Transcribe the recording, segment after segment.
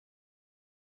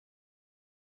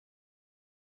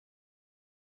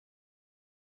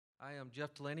I am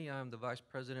Jeff Delaney. I'm the Vice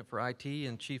President for IT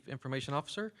and Chief Information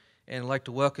Officer, and I'd like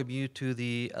to welcome you to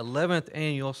the 11th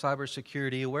Annual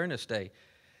Cybersecurity Awareness Day.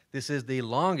 This is the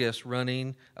longest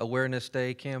running Awareness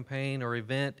Day campaign or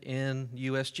event in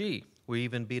USG. We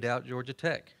even beat out Georgia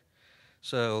Tech.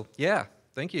 So, yeah,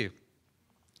 thank you.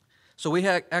 So we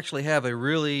actually have a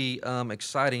really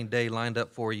exciting day lined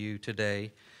up for you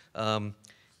today. And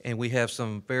we have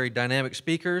some very dynamic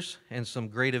speakers and some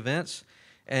great events.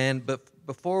 But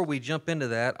before we jump into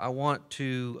that, I want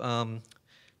to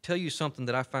tell you something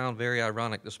that I found very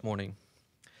ironic this morning.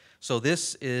 So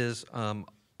this is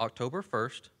October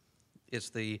 1st. It's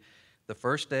the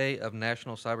first day of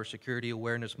National Cybersecurity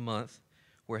Awareness Month.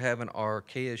 We're having our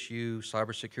KSU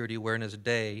Cybersecurity Awareness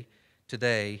Day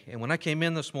today. And when I came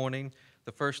in this morning,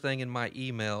 the first thing in my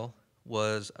email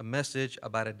was a message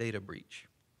about a data breach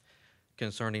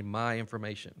concerning my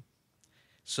information.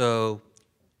 So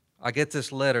I get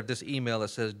this letter, this email that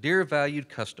says, "Dear valued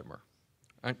customer."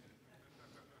 Aren't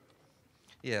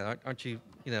you,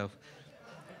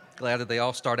 glad that they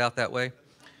all start out that way?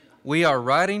 "We are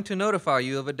writing to notify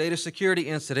you of a data security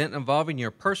incident involving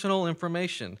your personal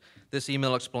information. This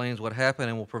email explains what happened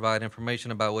and will provide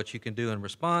information about what you can do in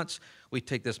response. We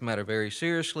take this matter very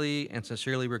seriously and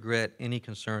sincerely regret any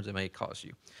concerns it may cause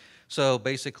you." So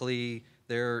basically,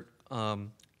 their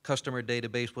customer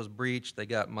database was breached. They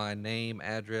got my name,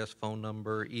 address, phone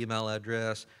number, email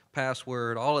address,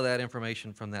 password, all of that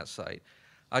information from that site.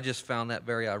 I just found that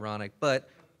very ironic, but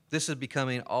this is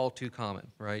becoming all too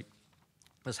common, right?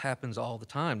 This happens all the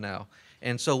time now.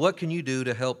 And so what can you do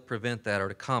to help prevent that or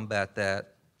to combat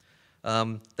that?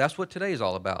 That's what today is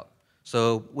all about.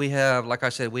 So we have, like I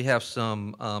said, we have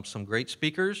some great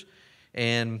speakers,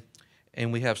 and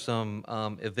we have some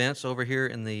events over here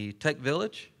in the Tech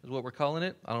Village, is what we're calling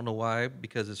it. I don't know why,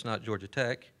 because it's not Georgia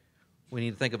Tech. We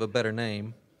need to think of a better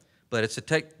name, but it's the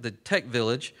Tech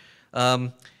Village.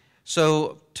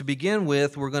 So to begin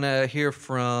with, we're going to hear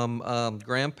from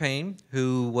Graham Payne,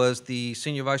 who was the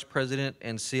Senior Vice President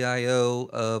and CIO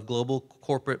of Global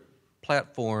Corporate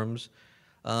Platforms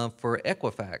for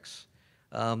Equifax.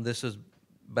 This is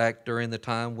back during the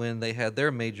time when they had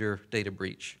their major data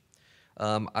breach.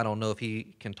 I don't know if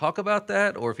he can talk about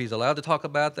that or if he's allowed to talk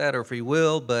about that or if he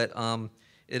will, but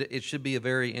it should be a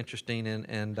very interesting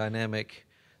and dynamic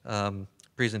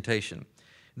presentation.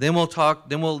 Then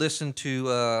we'll listen to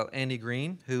Andy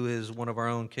Green, who is one of our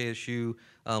own KSU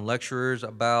lecturers,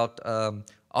 about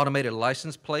automated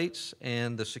license plates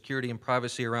and the security and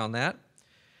privacy around that.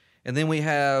 And then we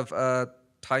have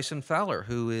Tyson Fowler,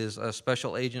 who is a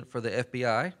special agent for the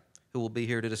FBI, who will be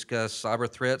here to discuss cyber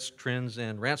threats, trends,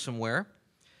 and ransomware.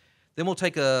 Then we'll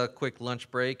take a quick lunch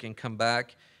break and come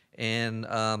back, and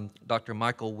Dr.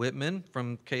 Michael Whitman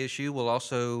from KSU will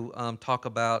also talk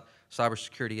about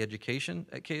cybersecurity education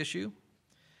at KSU.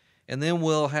 And then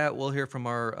we'll hear from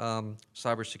our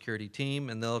cybersecurity team,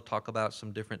 and they'll talk about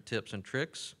some different tips and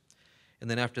tricks. And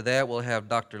then after that, we'll have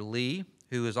Dr. Lee,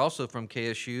 who is also from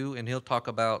KSU, and he'll talk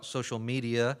about social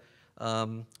media,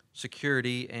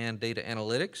 security, and data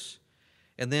analytics.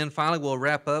 And then finally, we'll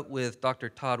wrap up with Dr.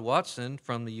 Todd Watson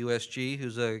from the USG,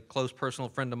 who's a close personal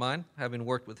friend of mine, having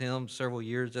worked with him several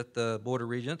years at the Board of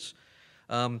Regents.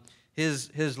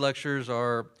 His lectures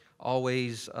are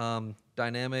always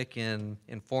dynamic and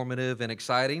informative and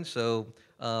exciting, so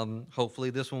hopefully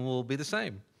this one will be the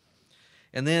same.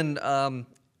 And then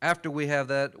after we have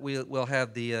that, we'll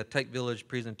have the Tech Village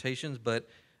presentations, but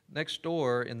next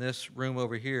door in this room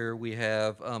over here, we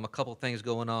have a couple things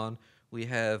going on. We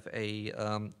have a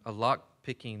lock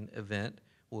picking event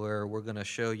where we're going to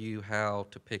show you how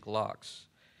to pick locks.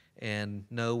 And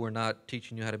no, we're not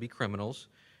teaching you how to be criminals.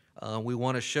 We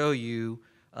want to show you,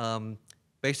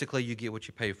 basically you get what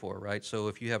you pay for, right? So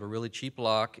if you have a really cheap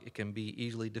lock, it can be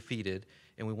easily defeated.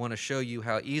 And we want to show you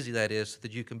how easy that is so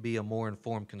that you can be a more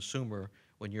informed consumer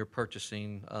when you're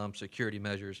purchasing security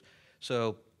measures.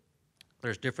 So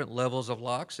there's different levels of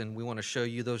locks, and we want to show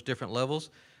you those different levels.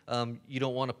 You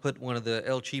don't want to put one of the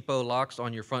El Cheapo locks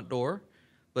on your front door,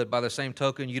 but by the same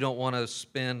token, you don't want to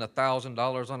spend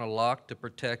 $1,000 on a lock to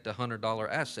protect a $100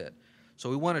 asset. So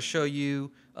we want to show you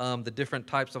the different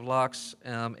types of locks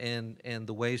and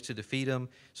the ways to defeat them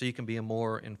so you can be a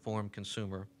more informed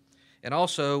consumer. And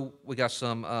also, we got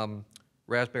some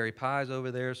Raspberry Pis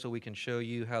over there so we can show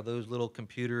you how those little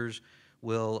computers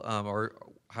will, or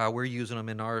how we're using them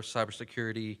in our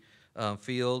cybersecurity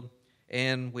field.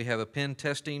 And we have a pen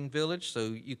testing village,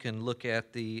 so you can look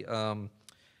at the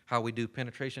how we do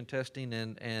penetration testing,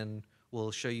 and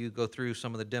we'll show you, go through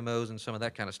some of the demos and some of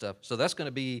that kind of stuff. So that's going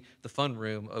to be the fun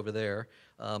room over there.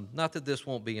 Not that this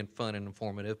won't be fun and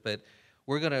informative, but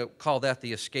we're going to call that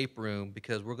the escape room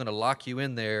because we're going to lock you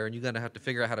in there and you're going to have to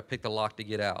figure out how to pick the lock to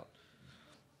get out.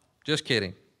 Just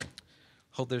kidding.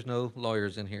 Hope there's no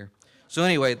lawyers in here. So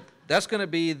anyway, that's going to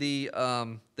be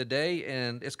the day,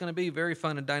 and it's going to be very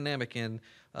fun and dynamic. And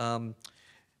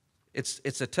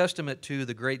it's a testament to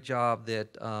the great job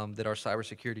that that our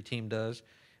cybersecurity team does,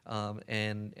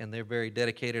 and they're very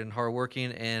dedicated and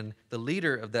hardworking. And the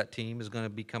leader of that team is going to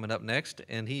be coming up next,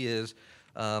 and he is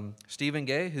Stephen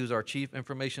Gay, who's our Chief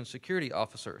Information Security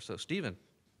Officer. So Stephen,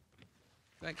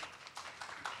 thanks.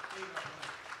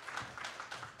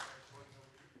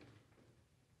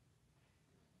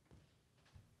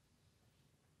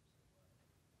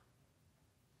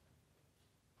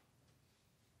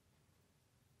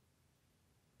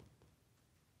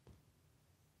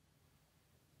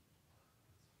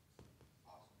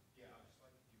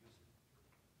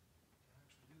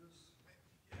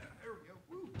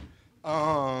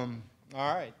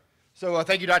 All right. So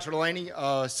thank you, Dr. Delaney.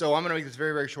 So I'm going to make this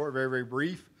very, very short, very, very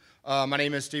brief. My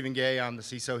name is Stephen Gay. I'm the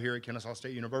CISO here at Kennesaw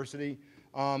State University.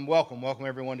 Welcome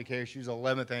everyone to KSU's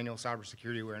 11th Annual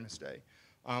Cybersecurity Awareness Day.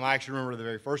 I actually remember the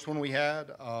very first one we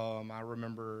had. I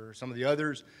remember some of the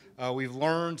others. We've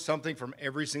learned something from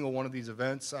every single one of these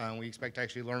events, and we expect to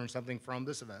actually learn something from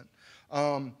this event.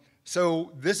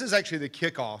 So this is actually the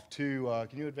kickoff to,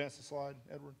 can you advance the slide,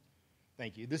 Edward?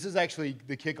 Thank you. This is actually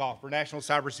the kickoff for National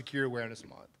Cybersecurity Awareness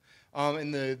Month.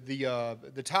 And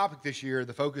the topic this year,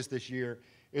 the focus this year,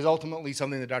 is ultimately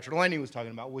something that Dr. Delaney was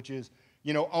talking about, which is,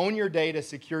 own your data,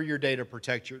 secure your data,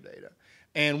 protect your data.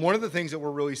 And one of the things that we're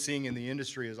really seeing in the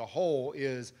industry as a whole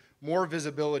is more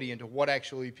visibility into what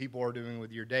actually people are doing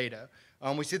with your data.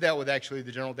 We see that with actually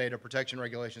the General Data Protection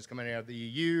Regulations coming out of the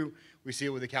EU. We see it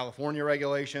with the California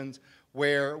regulations,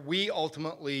 where we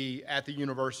ultimately, at the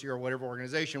university or whatever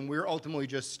organization, we're ultimately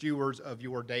just stewards of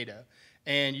your data.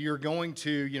 And you're going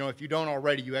to, if you don't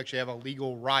already, you actually have a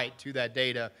legal right to that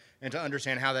data and to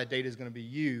understand how that data is going to be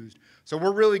used. So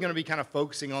we're really going to be kind of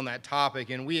focusing on that topic.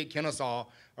 And we at Kennesaw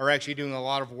are actually doing a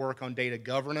lot of work on data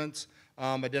governance,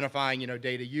 identifying,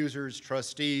 data users,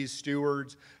 trustees,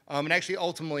 stewards, and actually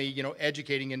ultimately,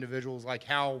 educating individuals like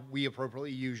how we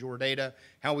appropriately use your data,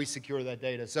 how we secure that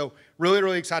data. So really,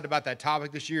 really excited about that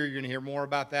topic this year. You're going to hear more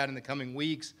about that in the coming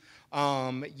weeks.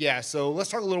 So let's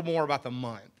talk a little more about the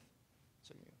month.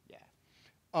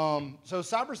 So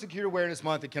Cybersecurity Awareness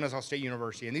Month at Kennesaw State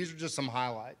University, and these are just some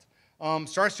highlights.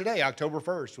 Starts today, October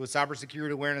 1st, with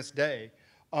Cybersecurity Awareness Day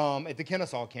at the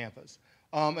Kennesaw Campus.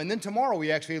 And then tomorrow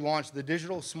we actually launched the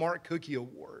Digital Smart Cookie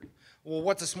Award. Well,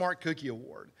 what's a Smart Cookie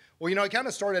Award? Well, it kind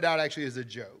of started out actually as a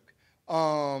joke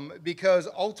because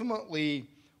ultimately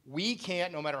we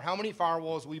can't, no matter how many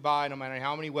firewalls we buy, no matter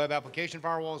how many web application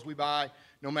firewalls we buy,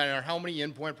 no matter how many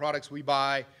endpoint products we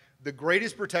buy, the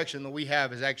greatest protection that we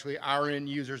have is actually our end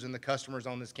users and the customers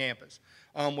on this campus.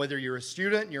 Whether you're a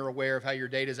student and you're aware of how your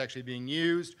data is actually being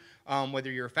used,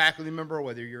 whether you're a faculty member,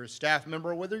 whether you're a staff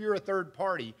member, whether you're a third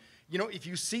party, if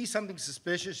you see something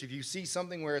suspicious, if you see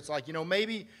something where it's like,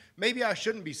 maybe I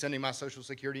shouldn't be sending my social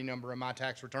security number and my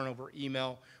tax return over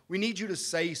email, we need you to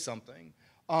say something.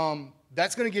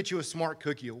 That's going to get you a Smart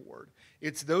Cookie Award.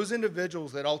 It's those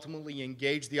individuals that ultimately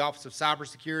engage the Office of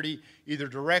Cybersecurity, either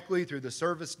directly through the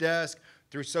service desk,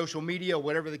 through social media,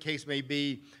 whatever the case may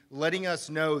be, letting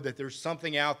us know that there's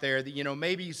something out there that,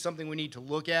 maybe something we need to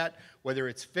look at, whether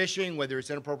it's phishing, whether it's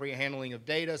inappropriate handling of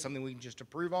data, something we can just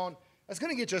approve on. That's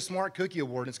going to get you a Smart Cookie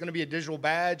Award. It's going to be a digital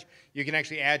badge you can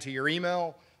actually add to your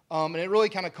email. And it really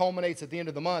kind of culminates at the end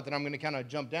of the month, and I'm going to kind of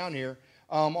jump down here.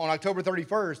 On October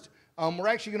 31st, we're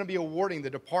actually going to be awarding the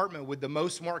department with the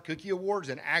most Smart Cookie Awards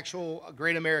and actual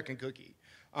Great American Cookie.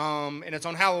 And it's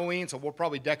on Halloween, so we'll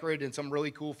probably decorate it in some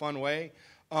really cool, fun way.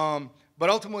 But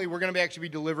ultimately, we're going to actually be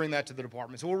delivering that to the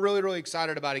department. So we're really, really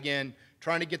excited about, again,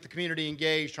 trying to get the community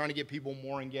engaged, trying to get people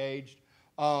more engaged.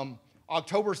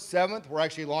 October 7th, we're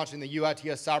actually launching the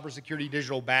UITS Cybersecurity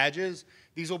Digital Badges.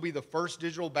 These will be the first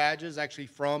digital badges actually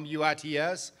from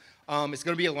UITS. It's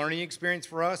going to be a learning experience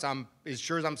for us. As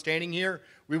sure as I'm standing here,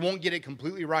 we won't get it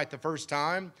completely right the first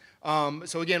time.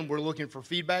 So again, we're looking for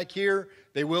feedback here.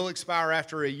 They will expire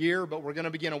after a year, but we're going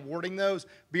to begin awarding those.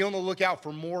 Be on the lookout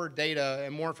for more data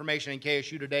and more information in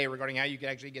KSU Today regarding how you can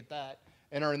actually get that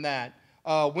and earn that.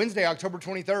 Wednesday, October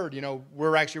 23rd,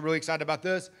 we're actually really excited about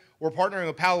this. We're partnering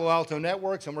with Palo Alto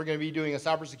Networks, and we're going to be doing a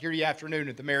cybersecurity afternoon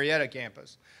at the Marietta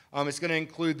campus. It's going to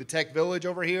include the Tech Village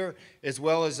over here, as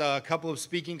well as a couple of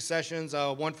speaking sessions,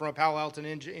 one from a Palo Alto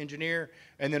engineer,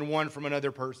 and then one from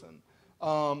another person.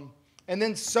 And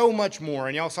then so much more.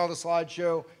 And y'all saw the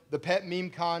slideshow, the pet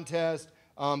meme contest,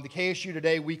 the KSU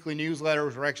Today weekly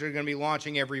newsletters. We're actually going to be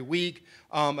launching every week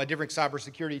a different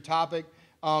cybersecurity topic.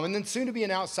 and then soon to be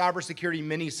announced cybersecurity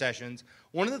mini sessions.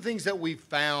 One of the things that we've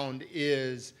found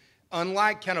is,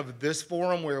 unlike kind of this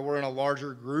forum where we're in a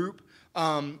larger group,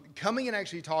 coming and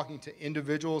actually talking to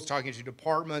individuals, talking to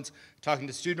departments, talking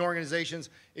to student organizations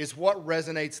is what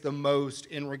resonates the most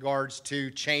in regards to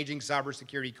changing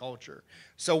cybersecurity culture.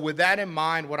 So with that in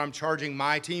mind, what I'm charging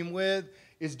my team with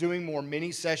is doing more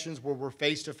mini sessions where we're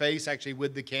face-to-face actually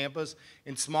with the campus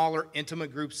in smaller,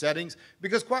 intimate group settings.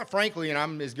 Because quite frankly, and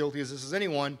I'm as guilty as this as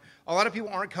anyone, a lot of people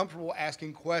aren't comfortable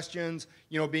asking questions,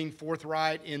 being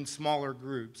forthright in smaller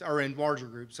groups or in larger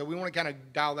groups. So we want to kind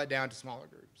of dial that down to smaller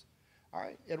groups. All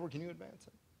right, Edward, can you advance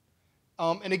it?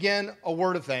 And again, a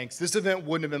word of thanks. This event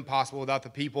wouldn't have been possible without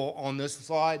the people on this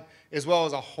slide, as well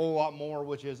as a whole lot more,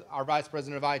 which is our Vice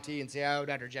President of IT and CIO,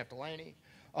 Dr. Jeff Delaney.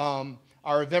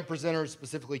 Our event presenters,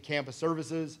 specifically campus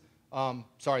services.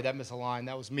 Sorry, that misaligned.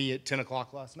 That was me at 10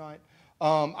 o'clock last night.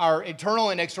 Our internal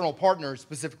and external partners,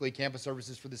 specifically campus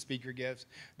services for the speaker gifts.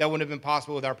 That wouldn't have been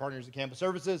possible with our partners at campus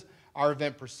services. Our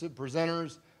event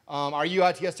presenters. Our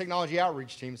UITS technology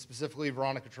outreach team, specifically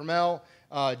Veronica Trammell,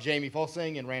 Jamie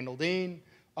Folsing, and Randall Dean.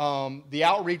 The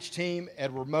outreach team,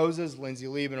 Edward Moses, Lindsay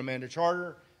Lieb, and Amanda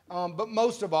Charter. But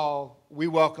most of all, we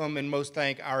welcome and most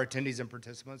thank our attendees and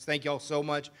participants. Thank you all so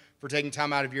much for taking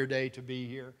time out of your day to be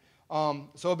here.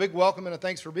 So a big welcome and a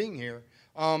thanks for being here.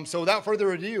 So without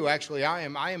further ado, actually, I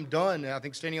am done, I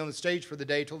think, standing on the stage for the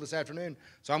day till this afternoon.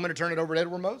 So I'm going to turn it over to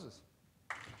Edward Moses.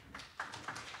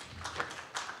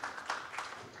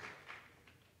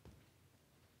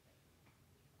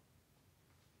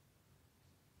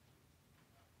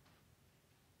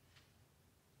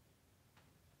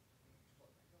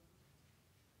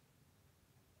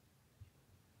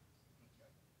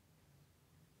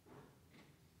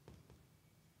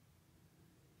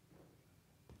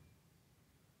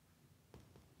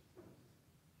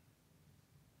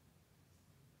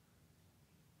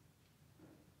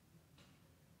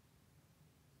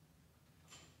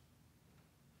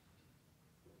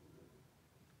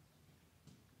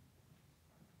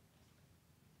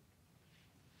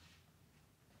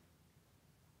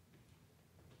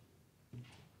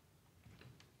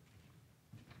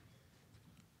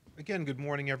 Again, good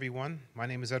morning, everyone. My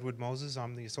name is Edward Moses.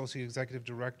 I'm the Associate Executive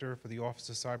Director for the Office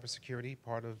of Cybersecurity,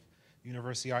 part of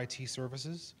University IT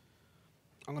Services.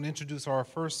 I'm going to introduce our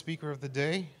first speaker of the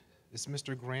day. It's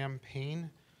Mr. Graham Payne.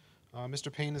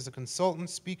 Mr. Payne is a consultant,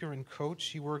 speaker, and coach.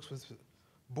 He works with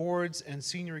boards and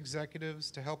senior executives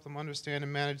to help them understand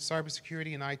and manage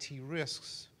cybersecurity and IT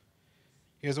risks.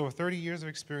 He has over 30 years of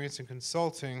experience in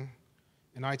consulting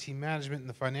and IT management in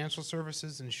the financial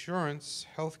services, insurance,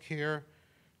 healthcare,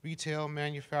 retail,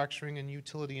 manufacturing, and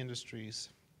utility industries.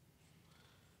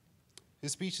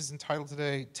 His speech is entitled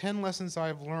today, 10 Lessons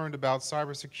I've Learned About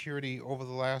Cybersecurity Over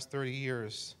the Last 30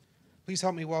 Years. Please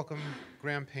help me welcome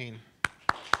Graham Payne.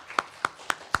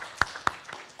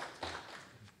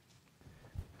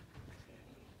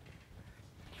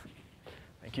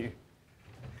 Thank you.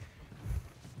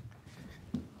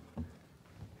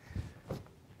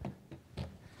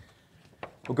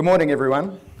 Well, good morning,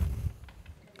 everyone.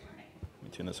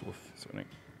 Turn this off.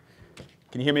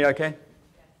 Can you hear me okay?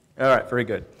 All right, very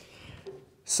good.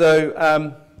 So,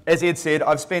 as Ed said,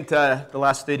 I've spent the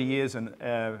last 30 years in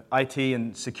IT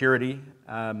and security.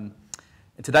 And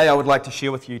today I would like to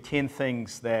share with you 10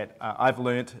 things that I've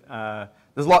learned.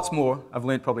 There's lots more. I've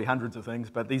learned probably hundreds of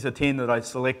things, but these are 10 that I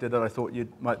selected that I thought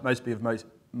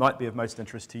might be of most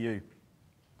interest to you.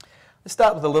 Let's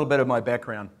start with a little bit of my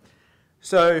background.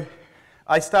 So,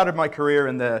 I started my career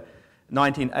in the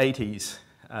 1980s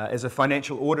as a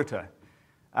financial auditor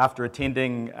after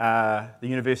attending the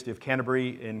University of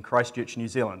Canterbury in Christchurch, New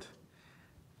Zealand,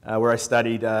 where I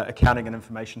studied accounting and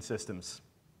information systems.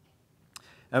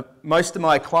 Most of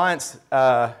my clients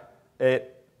at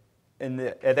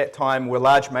that time were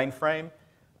large mainframe.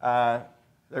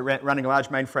 They were running large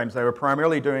mainframes. They were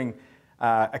primarily doing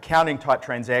accounting type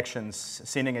transactions,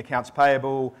 sending accounts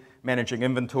payable, managing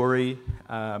inventory,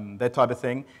 that type of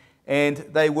thing. And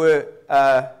they were,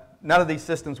 none of these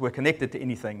systems were connected to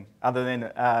anything other than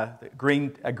a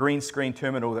green screen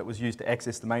terminal that was used to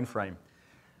access the mainframe.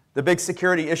 The big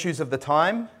security issues of the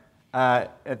time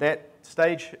at that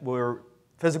stage were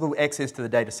physical access to the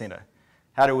data center.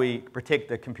 How do we protect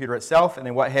the computer itself, and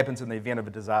then what happens in the event of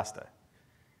a disaster?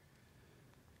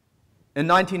 In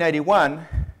 1981,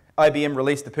 IBM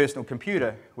released the personal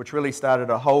computer, which really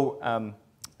started a whole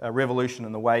revolution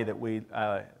in the way that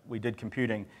we did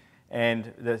computing,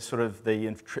 and the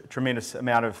tremendous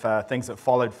amount of things that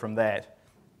followed from that.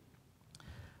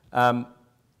 At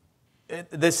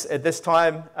this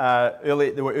time,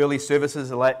 there were early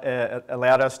services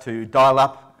allowed us to dial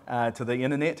up to the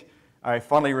internet. I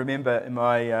fondly remember in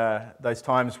those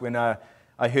times when I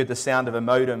heard the sound of a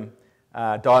modem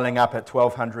dialing up at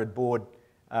 1200 baud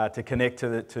to connect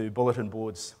to bulletin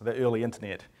boards for the early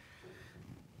internet.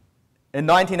 In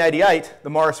 1988, the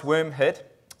Morris worm hit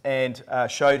and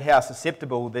showed how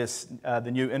susceptible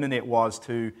the new internet was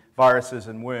to viruses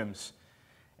and worms.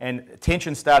 And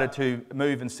attention started to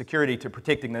move in security to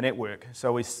protecting the network.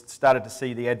 So we started to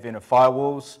see the advent of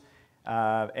firewalls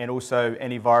and also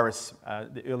antivirus,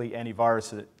 the early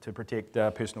antivirus to protect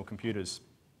personal computers.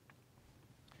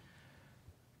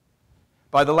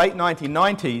 By the late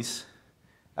 1990s,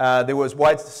 there was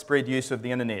widespread use of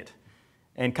the internet,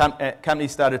 and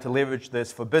companies started to leverage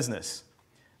this for business.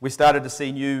 We started to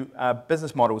see new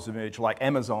business models emerge, like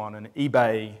Amazon and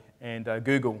eBay and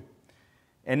Google.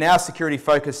 And now security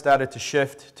focus started to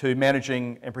shift to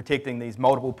managing and protecting these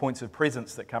multiple points of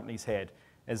presence that companies had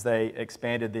as they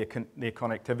expanded their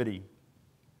connectivity.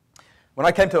 When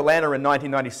I came to Atlanta in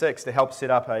 1996 to help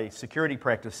set up a security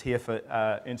practice here for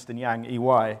Ernst & Young,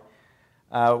 EY,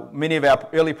 many of our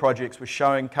early projects were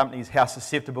showing companies how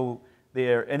susceptible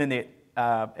their internet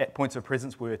at points of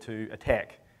presence were to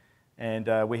attack.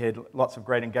 And we had lots of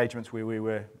great engagements where we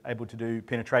were able to do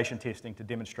penetration testing to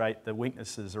demonstrate the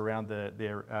weaknesses around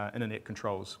their internet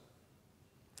controls.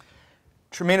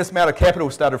 Tremendous amount of capital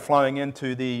started flowing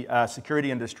into the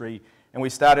security industry, and we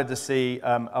started to see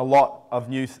a lot of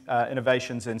new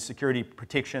innovations in security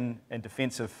protection and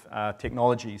defensive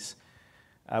technologies.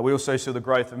 We also saw the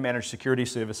growth of managed security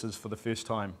services for the first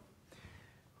time.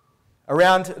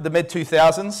 Around the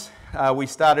mid-2000s, we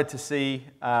started to see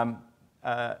a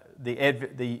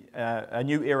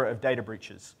new era of data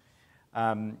breaches.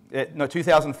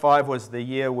 2005 was the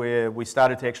year where we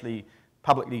started to actually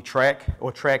publicly track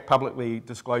publicly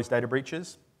disclosed data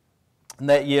breaches. In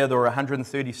that year, there were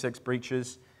 136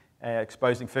 breaches,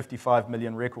 exposing 55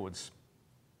 million records.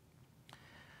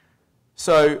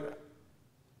 So,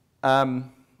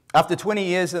 after 20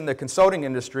 years in the consulting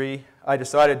industry, I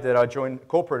decided that I'd join the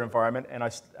corporate environment, and I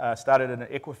started in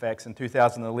Equifax in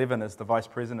 2011 as the Vice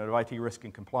President of IT Risk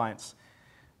and Compliance,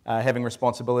 having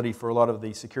responsibility for a lot of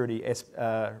the security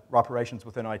operations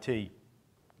within IT.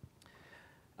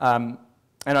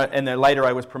 And then later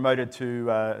I was promoted to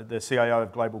the CIO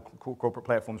of Global Corporate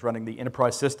Platforms, running the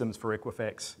enterprise systems for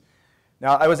Equifax.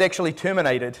 Now, I was actually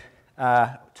terminated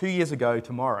 2 years ago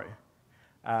tomorrow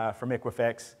from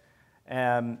Equifax,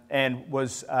 and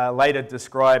was later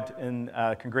described in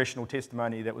congressional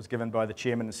testimony that was given by the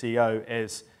chairman and CEO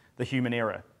as the human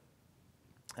error.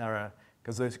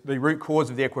 Because the root cause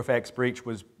of the Equifax breach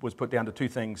was put down to two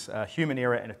things, human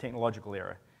error and a technological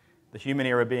error. The human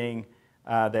error being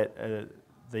that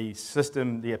the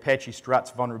system, the Apache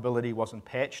Struts vulnerability wasn't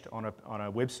patched on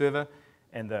a web server,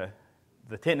 and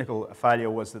the technical failure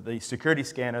was that the security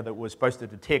scanner that was supposed to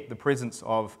detect the presence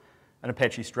of an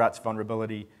Apache Struts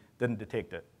vulnerability didn't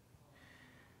detect it.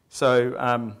 So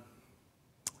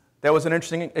that was an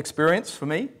interesting experience for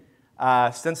me.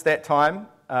 Since that time,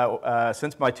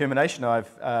 since my termination,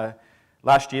 I've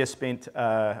last year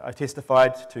I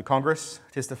testified to Congress,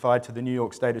 testified to the New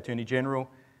York State Attorney General,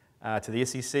 to the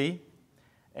SEC,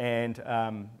 and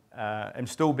am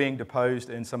still being deposed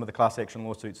in some of the class action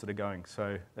lawsuits that are going.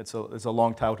 So there's a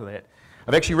long tail to that.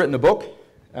 I've actually written a book,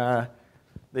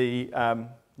 The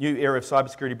New Era of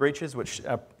Cybersecurity Breaches, which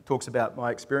talks about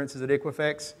my experiences at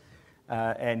Equifax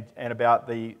and about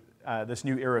this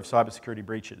new era of cybersecurity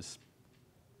breaches.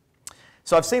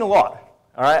 So I've seen a lot.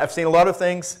 All right, I've seen a lot of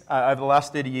things over the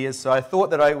last 30 years, so I thought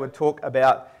that I would talk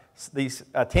about these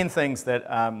 10 things that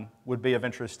would be of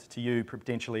interest to you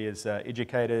potentially as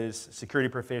educators, security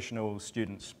professionals,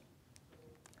 students.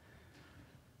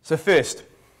 So first,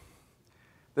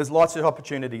 there's lots of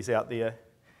opportunities out there.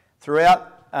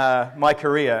 Throughout my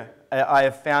career, I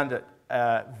have found it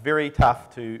very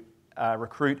tough to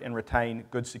recruit and retain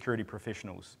good security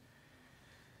professionals.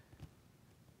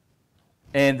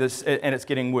 And it's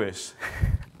getting worse.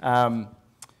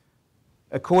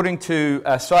 According to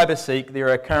CyberSeek, there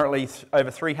are currently over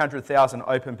 300,000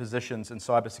 open positions in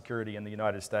cybersecurity in the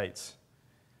United States.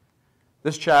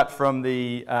 This chart from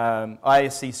the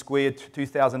ISC Squared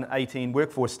 2018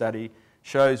 workforce study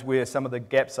shows where some of the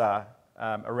gaps are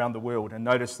around the world, and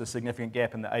notice the significant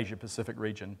gap in the Asia-Pacific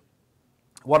region.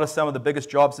 What are some of the biggest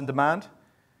jobs in demand?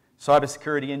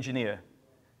 Cybersecurity engineer,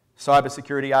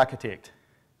 cybersecurity architect,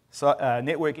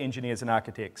 network engineers and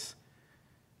architects,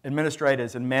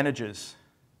 administrators and managers,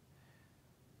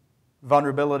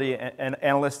 vulnerability and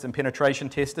analysts and penetration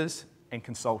testers, and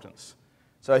consultants.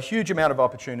 So a huge amount of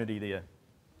opportunity there.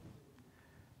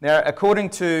 Now,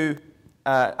 according to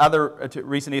other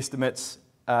recent estimates,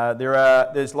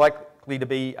 there's likely likely to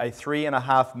be a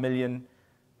 3.5 million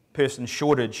person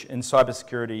shortage in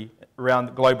cybersecurity around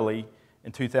globally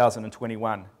in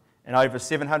 2021. And over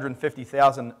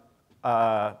 750,000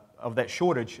 of that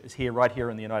shortage is right here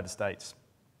in the United States.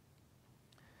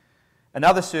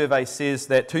 Another survey says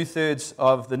that 2/3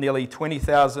 of the nearly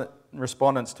 20,000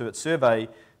 respondents to its survey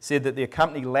said that their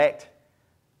company lacked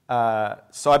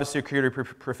cybersecurity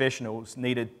professionals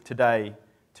needed today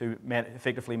to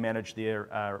effectively manage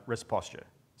their risk posture.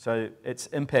 So it's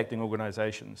impacting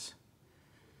organizations.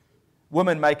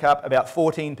 Women make up about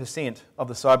 14% of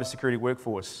the cybersecurity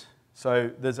workforce. So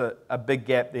there's a big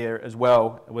gap there as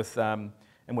well with, and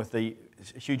with the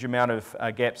huge amount of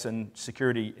gaps in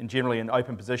security and generally in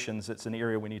open positions, it's an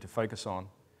area we need to focus on.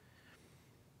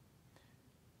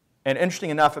 And interesting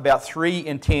enough, about 3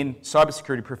 in 10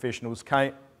 cybersecurity professionals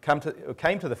came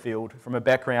to the field from a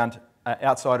background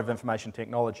outside of information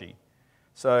technology.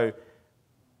 So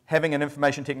having an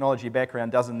information technology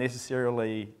background isn't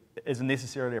necessarily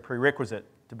a prerequisite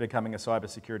to becoming a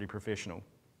cybersecurity professional.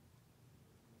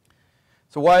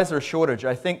 So why is there a shortage?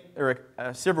 I think there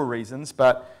are several reasons,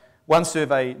 but one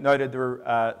survey noted there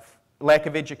were lack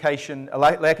of education,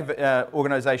 lack of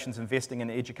organizations investing in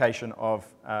education of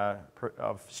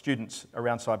students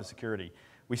around cybersecurity.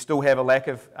 We still have a lack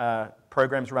of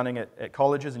programs running at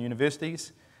colleges and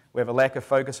universities. We have a lack of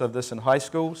focus of this in high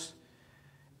schools.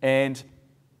 And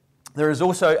there is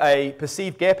also a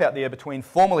perceived gap out there between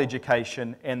formal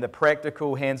education and the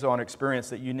practical hands-on experience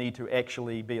that you need to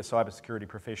actually be a cybersecurity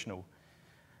professional.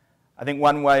 I think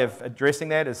one way of addressing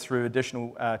that is through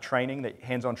additional training,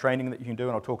 hands-on training that you can do,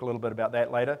 and I'll talk a little bit about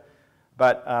that later.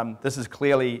 But this is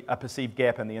clearly a perceived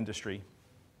gap in the industry.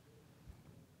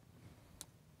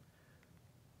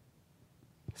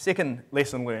 Second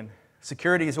lesson learned,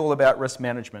 security is all about risk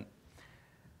management.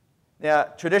 Now,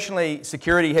 traditionally,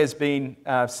 security has been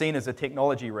seen as a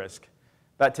technology risk,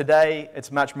 but today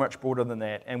it's much, much broader than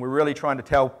that, and we're really trying to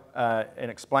tell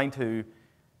and explain to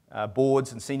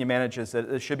boards and senior managers that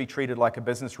it should be treated like a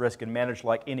business risk and managed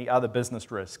like any other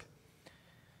business risk.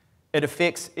 It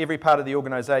affects every part of the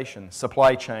organization,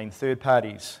 supply chain, third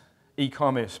parties,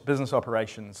 e-commerce, business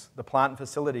operations, the plant and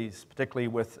facilities, particularly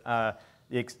with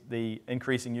the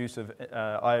increasing use of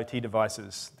IoT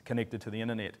devices connected to the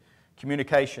internet,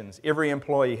 communications. Every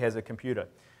employee has a computer.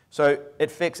 So it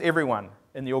affects everyone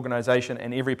in the organization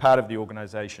and every part of the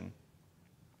organization.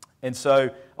 And so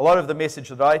a lot of the message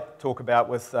that I talk about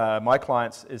with my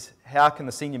clients is how can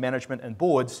the senior management and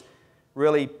boards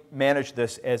really manage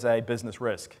this as a business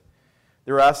risk.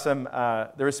 There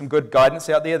is some good guidance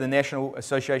out there. The National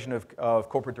Association of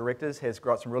Corporate Directors has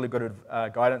got some really good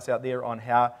guidance out there on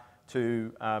how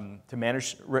to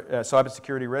manage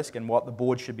cybersecurity risk and what the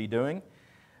board should be doing.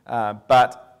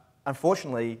 But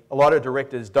unfortunately, a lot of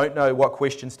directors don't know what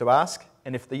questions to ask,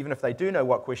 and even if they do know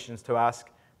what questions to ask,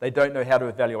 they don't know how to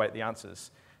evaluate the answers.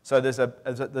 So there's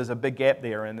a big gap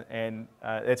there, and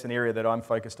that's an area that I'm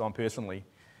focused on personally.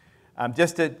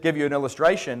 Just to give you an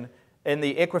illustration, in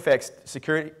the Equifax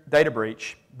security data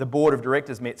breach, the board of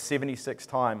directors met 76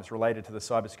 times related to the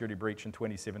cybersecurity breach in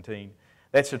 2017.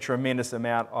 That's a tremendous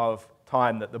amount of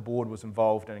time that the board was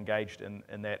involved and engaged in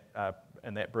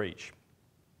that breach.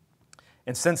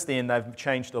 And since then, they've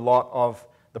changed a lot of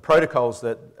the protocols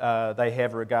that they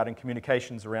have regarding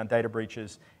communications around data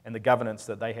breaches and the governance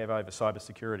that they have over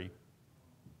cybersecurity.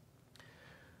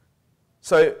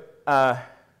 So,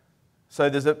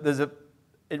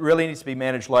 it really needs to be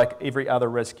managed like every other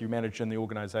risk you manage in the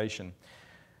organization.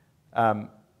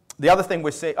 The other thing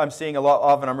I'm seeing a lot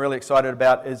of, and I'm really excited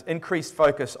about, is increased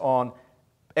focus on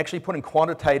actually putting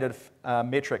quantitative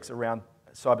metrics around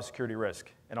cybersecurity risk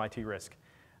and IT risk.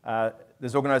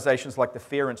 There's organizations like the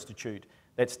FAIR Institute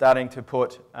that's starting to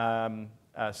put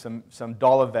some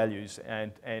dollar values,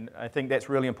 and I think that's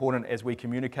really important as we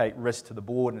communicate risk to the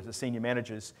board and to senior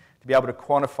managers to be able to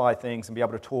quantify things and be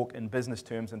able to talk in business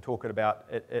terms and talk about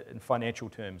it in financial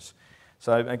terms.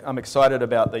 So I'm excited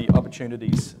about the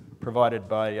opportunities provided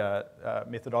by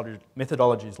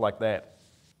methodologies like that.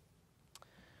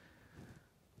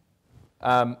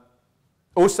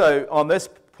 Also, on this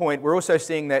point, we're also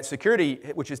seeing that security,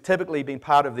 which has typically been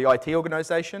part of the IT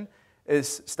organization,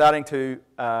 is starting to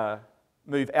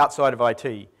move outside of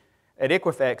IT. At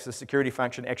Equifax, the security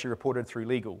function actually reported through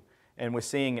legal, and we're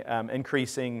seeing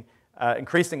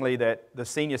increasingly that the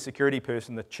senior security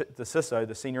person, the CISO,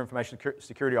 the Senior Information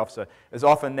Security Officer, is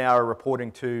often now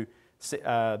reporting to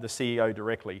the CEO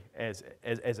directly as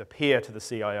a peer to the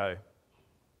CIO.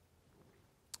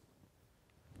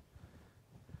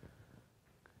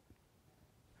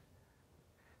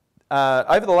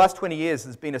 Over the last 20 years,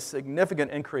 there's been a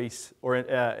significant increase or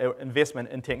investment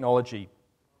in technology.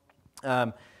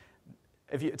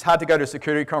 It's hard to go to a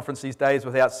security conference these days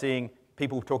without seeing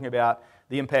people talking about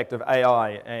the impact of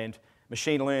AI and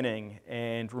machine learning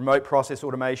and remote process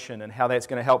automation and how that's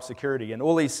going to help security and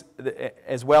all these,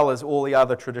 as well as all the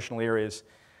other traditional areas.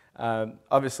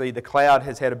 Obviously, the cloud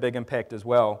has had a big impact as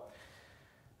well.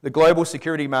 The global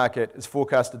security market is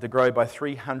forecasted to grow by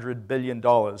 $300 billion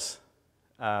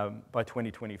by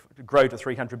 2020, grow to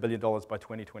 $300 billion by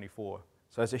 2024.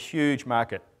 So it's a huge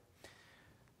market.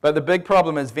 But the big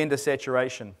problem is vendor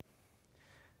saturation.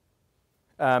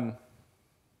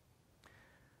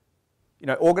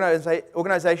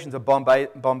 Organizations are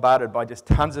bombarded by just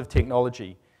tons of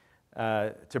technology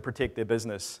to protect their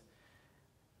business.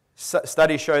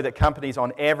 Studies show that companies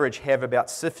on average have about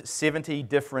 70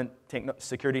 different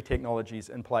security technologies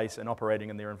in place and operating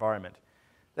in their environment.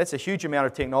 That's a huge amount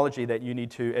of technology that you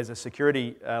need to, as a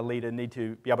security leader, need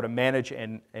to be able to manage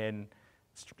and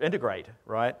integrate,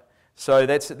 right? So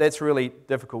that's really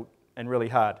difficult and really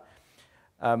hard.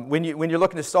 When you're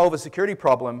looking to solve a security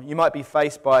problem, you might be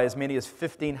faced by as many as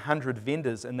 1,500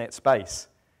 vendors in that space.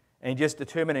 And just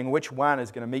determining which one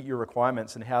is going to meet your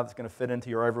requirements and how it's going to fit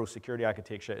into your overall security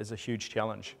architecture is a huge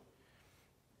challenge.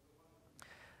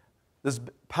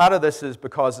 Part of this is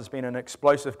because there's been an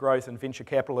explosive growth in venture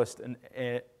capitalist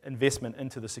investment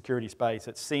into the security space.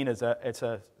 It's seen as it's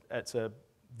a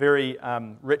very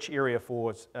rich area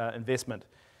for investment.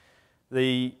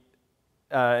 In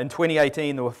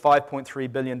 2018, there were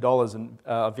 $5.3 billion in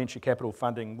venture capital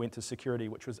funding went to security,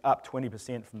 which was up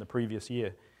 20% from the previous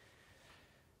year.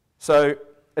 So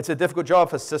it's a difficult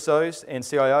job for CISOs and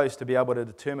CIOs to be able to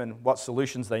determine what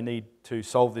solutions they need to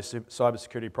solve their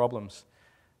cybersecurity problems.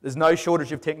 There's no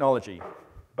shortage of technology,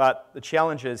 but the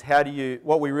challenge is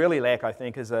what we really lack, I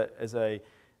think, is a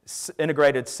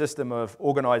integrated system of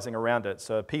organizing around it.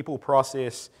 So people,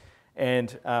 process,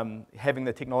 and having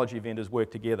the technology vendors work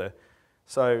together.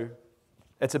 So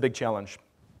it's a big challenge.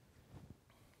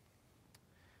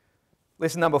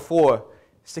 Lesson number 4,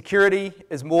 security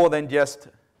is more than just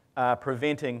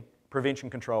prevention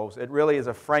controls. It really is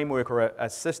a framework or a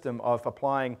system of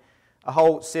applying a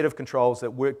whole set of controls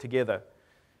that work together.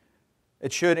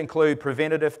 It should include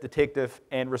preventative, detective,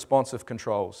 and responsive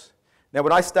controls. Now,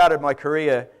 when I started my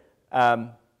career,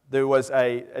 there was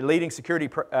a leading security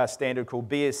standard called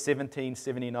BS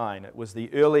 1779. It was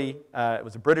it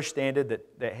was a British standard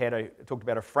that talked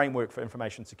about a framework for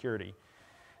information security.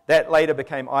 That later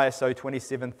became ISO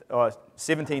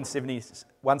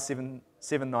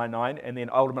 1799, and then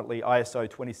ultimately ISO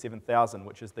 27000,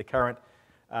 which is the current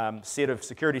set of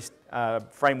security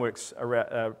frameworks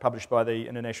published by the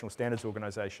International Standards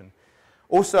Organization.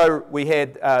 Also, we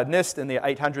had NIST in their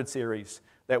 800 series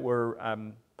that were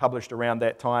published around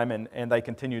that time, and they have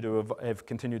continued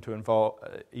to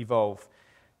evolve.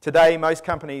 Today, most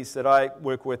companies that I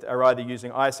work with are either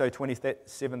using ISO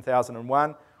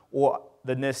 27001 or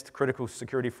the NIST Critical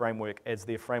Security Framework as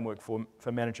their framework for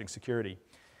managing security.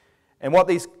 And what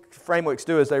these frameworks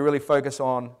do is they really focus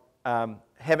on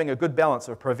having a good balance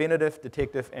of preventative,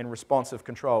 detective, and responsive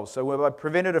controls. So by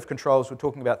preventative controls, we're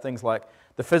talking about things like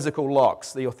the physical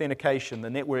locks, the authentication, the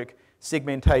network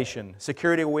segmentation,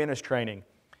 security awareness training,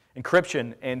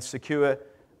 encryption, and secure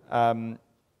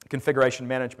configuration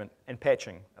management and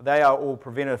patching. They are all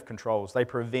preventative controls. They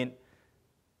prevent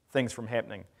things from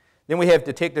happening. Then we have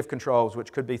detective controls,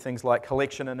 which could be things like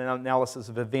collection and analysis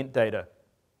of event data,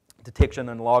 detection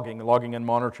and logging and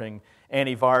monitoring,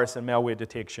 antivirus and malware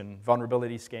detection,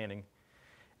 vulnerability scanning.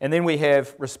 And then we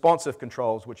have responsive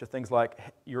controls, which are things like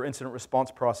your incident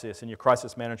response process and your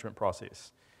crisis management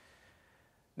process.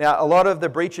 Now, a lot of the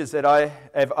breaches that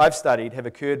I've studied have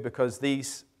occurred because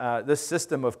this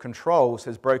system of controls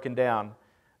has broken down,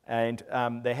 and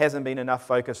there hasn't been enough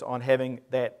focus on having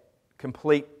that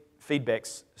complete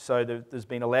feedbacks, so there's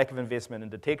been a lack of investment in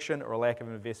detection or a lack of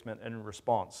investment in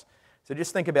response. So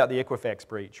just think about the Equifax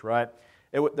breach, right?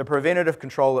 The preventative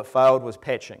control that failed was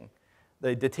patching.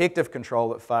 The detective control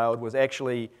that failed was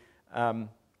actually an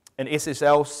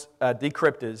SSL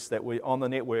decryptors that were on the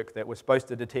network that were supposed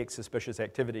to detect suspicious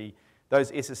activity.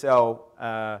 Those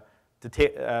SSL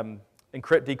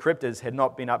decryptors had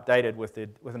not been updated with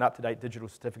an up-to-date digital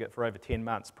certificate for over 10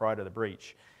 months prior to the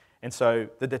breach. And so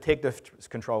the detective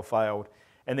control failed.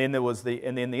 And then there was the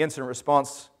incident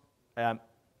response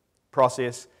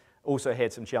process also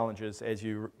had some challenges, as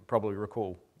you probably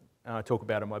recall. I talk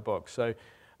about in my book. So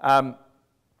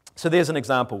there's an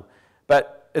example.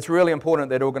 But it's really important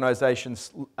that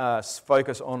organizations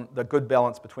focus on the good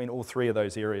balance between all three of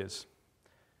those areas.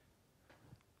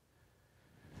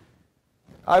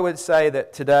 I would say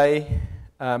that today,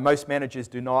 most managers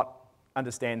do not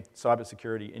understand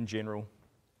cybersecurity in general.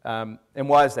 And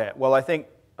why is that? Well, I think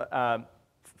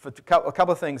for a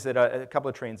couple of things a couple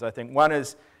of trends. I think one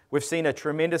is we've seen a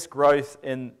tremendous growth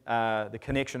in the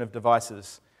connection of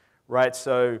devices, right?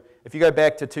 So if you go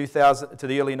back to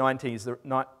the early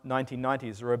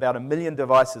 1990s, there were about 1 million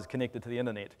devices connected to the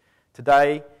internet.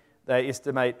 Today, they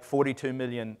estimate 42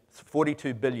 billion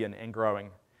and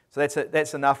growing. So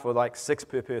that's enough for like 6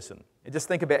 per person. And just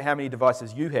think about how many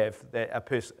devices you have that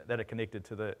are connected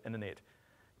to the internet.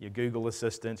 Your Google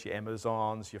Assistants, your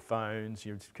Amazons, your phones,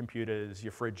 your computers,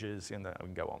 your fridges, and we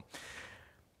can go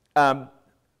on.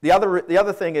 The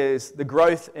other thing is the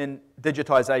growth in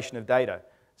digitization of data.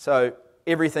 So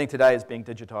everything today is being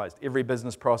digitized. Every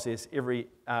business process, every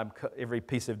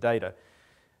piece of data.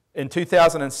 In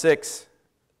 2006,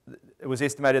 it was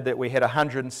estimated that we had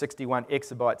 161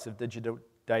 exabytes of digital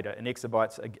data, and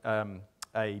exabytes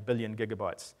a billion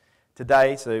gigabytes.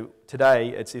 Today,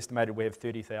 it's estimated we have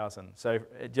 30,000. So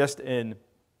just in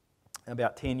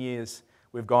about 10 years,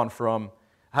 we've gone from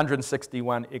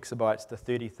 161 exabytes to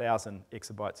 30,000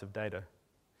 exabytes of data.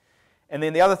 And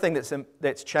then the other thing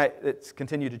that's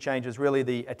continued to change is really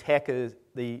the attackers,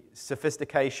 the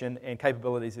sophistication and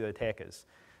capabilities of the attackers.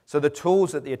 So the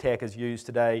tools that the attackers use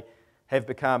today have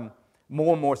become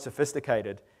more and more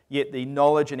sophisticated, yet the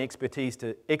knowledge and expertise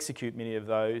to execute many of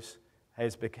those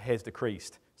has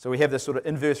decreased. So we have this sort of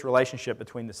inverse relationship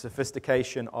between the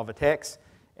sophistication of attacks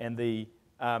and the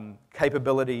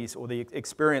capabilities or the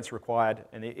experience required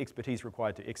and the expertise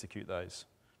required to execute those.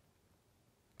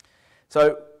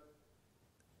 So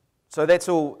that's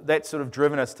sort of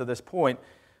driven us to this point.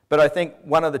 But I think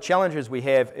one of the challenges we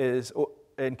have is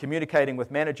in communicating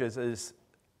with managers is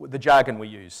the jargon we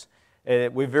use.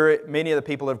 Many of the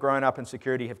people who have grown up in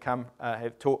security have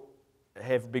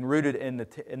been rooted in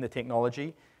the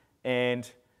technology,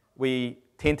 and we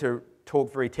tend to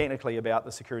talk very technically about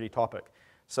the security topic.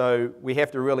 So we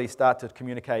have to really start to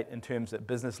communicate in terms that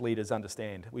business leaders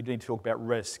understand. We need to talk about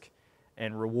risk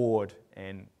and reward,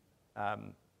 and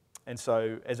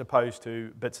so as opposed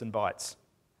to bits and bytes.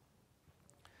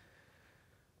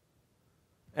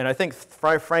 And I think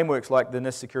frameworks like the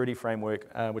NIST security framework,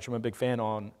 which I'm a big fan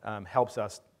on, helps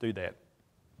us do that.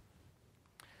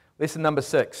 Lesson number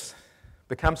 6,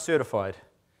 become certified.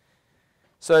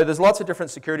 So there's lots of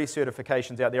different security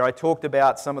certifications out there. I talked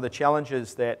about some of the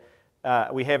challenges that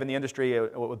we have in the industry,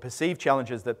 or perceived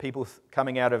challenges that people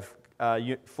coming out of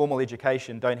formal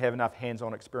education don't have enough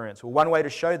hands-on experience. Well, one way to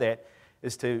show that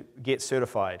is to get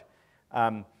certified.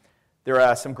 There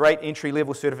are some great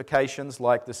entry-level certifications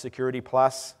like the Security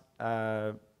Plus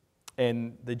and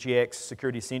the GX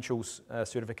Security Essentials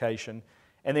certification.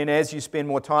 And then as you spend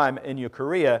more time in your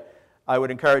career, I would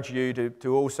encourage you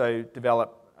to also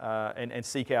develop and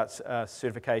seek out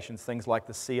certifications, things like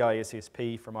the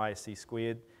CISSP from ISC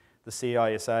Squared, the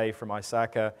CISA from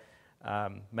ISACA,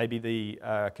 maybe the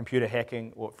computer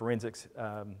hacking or forensics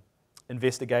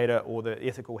investigator or the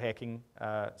ethical hacking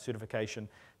certification.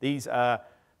 These are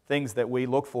things that we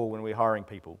look for when we're hiring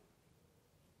people.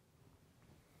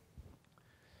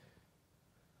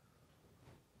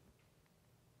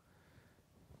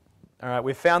 All right,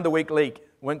 we've found the weak link.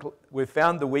 We've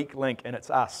found the weak link, and it's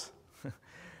us.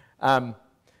 I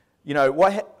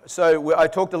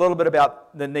talked a little bit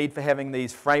about the need for having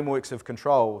these frameworks of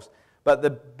controls, but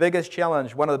the biggest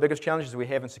challenge, one of the biggest challenges we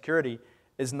have in security,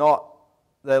 is not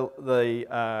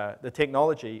the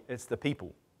technology; it's the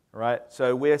people. Right?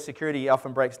 So where security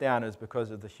often breaks down is because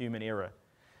of the human error.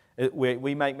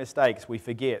 We make mistakes, we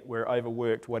forget, we're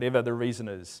overworked, whatever the reason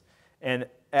is. And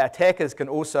our attackers can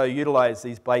also utilize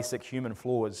these basic human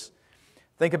flaws.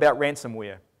 Think about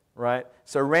ransomware, right?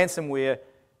 So ransomware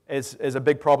is a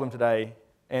big problem today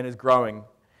and is growing.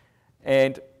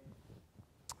 And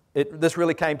this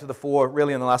really came to the fore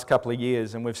really in the last couple of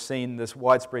years, and we've seen this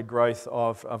widespread growth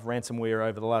of ransomware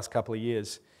over the last couple of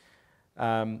years.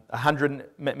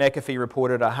 McAfee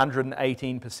reported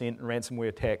 118% in ransomware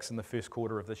attacks in the first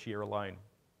quarter of this year alone.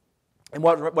 And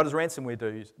what does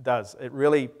ransomware does? It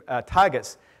really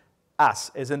targets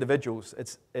us as individuals.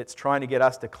 It's trying to get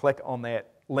us to click on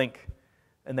that link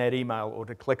in that email or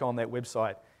to click on that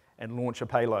website and launch a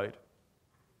payload.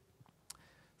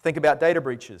 Think about data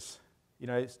breaches.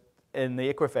 In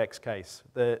the Equifax case,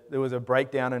 there was a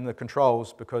breakdown in the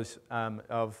controls because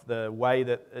of the way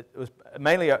that it was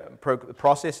mainly a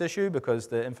process issue because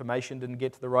the information didn't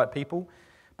get to the right people,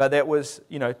 but that was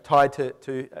tied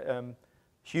to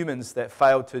humans that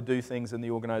failed to do things in the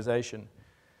organization.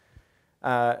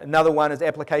 Another one is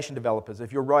application developers.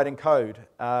 If you're writing code,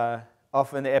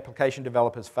 often the application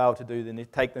developers fail to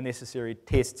take the necessary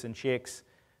tests and checks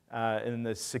in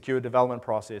the secure development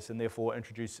process and therefore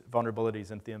introduce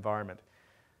vulnerabilities into the environment.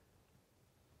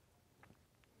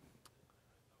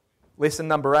 Lesson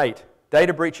number 8,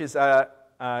 data breaches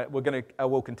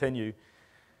will continue.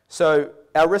 So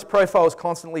our risk profile is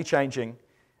constantly changing,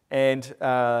 and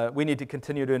we need to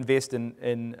continue to invest and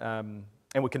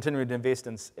we're continuing to invest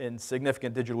in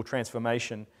significant digital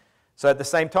transformation. So at the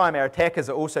same time, our attackers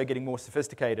are also getting more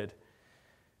sophisticated.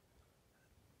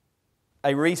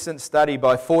 A recent study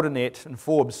by Fortinet and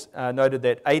Forbes noted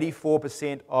that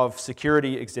 84% of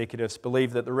security executives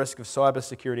believe that the risk of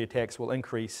cybersecurity attacks will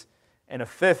increase, and a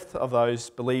fifth of those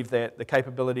believe that the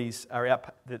capabilities of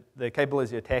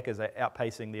attackers are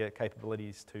outpacing their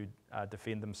capabilities to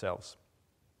defend themselves.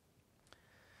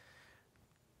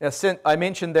 Now, I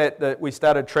mentioned that we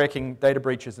started tracking data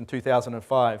breaches in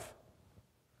 2005.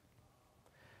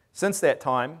 Since that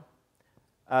time,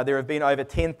 there have been over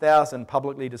 10,000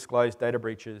 publicly disclosed data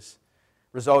breaches,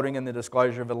 resulting in the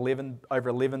disclosure of over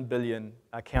 11 billion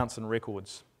accounts and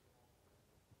records.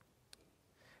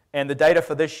 And the data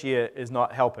for this year is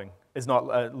not helping, is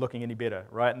not looking any better,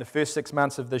 right? In the first 6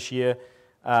 months of this year,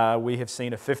 we have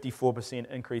seen a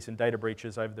 54% increase in data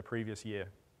breaches over the previous year.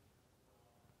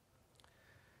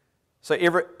 So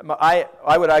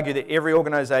I would argue that every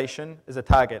organization is a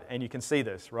target, and you can see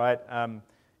this, right?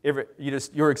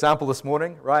 Your example this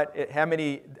morning, right?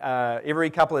 Every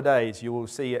couple of days you will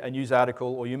see a news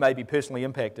article, or you may be personally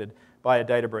impacted by a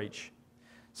data breach.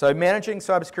 So managing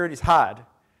cybersecurity is hard,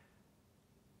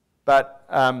 but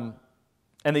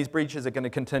and these breaches are going to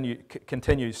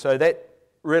continue. So that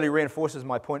really reinforces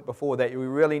my point before, that we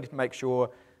really need to make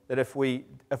sure that if we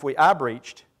are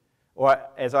breached, or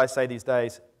as I say these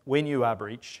days, when you are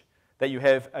breached, that you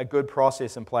have a good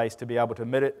process in place to be able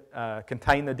to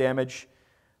contain the damage,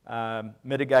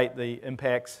 mitigate the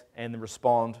impacts, and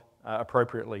respond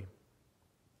appropriately.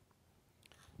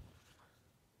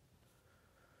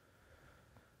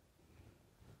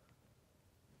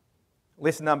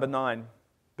 Lesson number 9,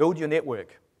 build your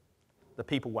network, the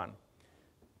people one.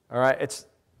 All right, it's,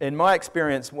 in my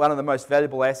experience, one of the most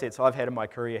valuable assets I've had in my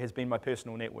career has been my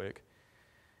personal network.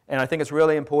 And I think it's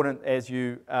really important as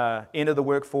you enter the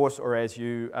workforce, or as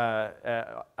you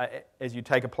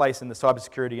take a place in the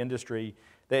cybersecurity industry,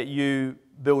 that you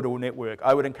build a network.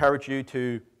 I would encourage you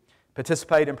to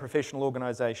participate in professional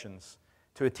organizations,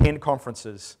 to attend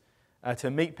conferences, to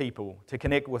meet people, to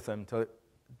connect with them, to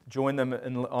join them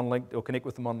on LinkedIn, or connect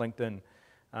with them on LinkedIn,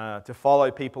 to follow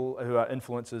people who are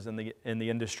influencers in the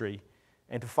industry,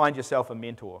 and to find yourself a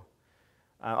mentor.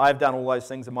 I've done all those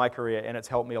things in my career, and it's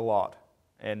helped me a lot.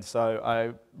 And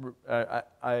so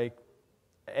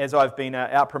as I've been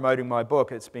out promoting my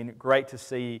book, it's been great to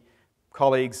see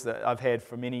colleagues that I've had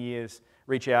for many years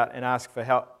reach out and ask for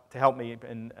help to help me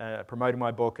in promoting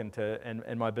my book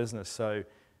and my business. So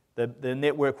the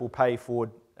network will pay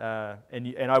forward,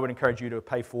 and I would encourage you to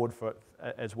pay forward for it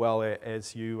as well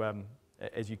as you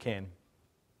can.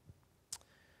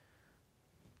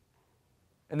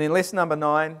 And then lesson number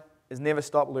 9 is never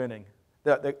stop learning.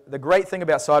 The great thing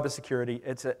about cybersecurity,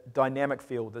 it's a dynamic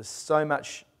field. There's so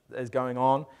much that is going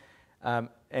on,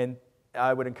 and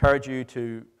I would encourage you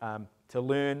to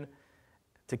learn,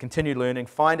 to continue learning.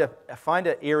 Find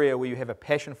an area where you have a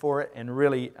passion for it, and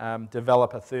really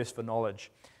develop a thirst for knowledge.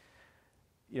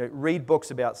 Read books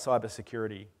about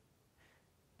cybersecurity.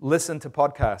 Listen to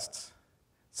podcasts.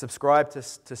 Subscribe to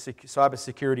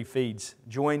cybersecurity feeds.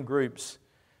 Join groups.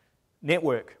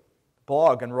 Network.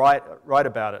 Blog and write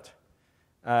about it.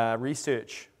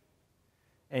 Research,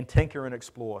 and tinker and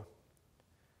explore.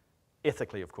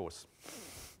 Ethically, of course.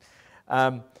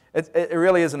 It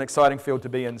really is an exciting field to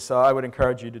be in, so I would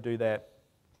encourage you to do that.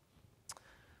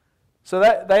 So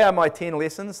they are my 10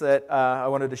 lessons that I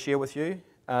wanted to share with you.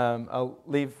 I'll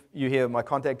leave you here with my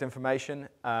contact information.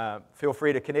 Feel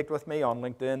free to connect with me on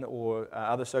LinkedIn or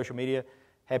other social media.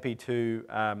 Happy to,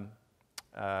 and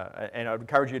I would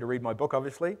encourage you to read my book,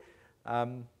 obviously.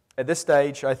 At this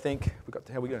stage, I think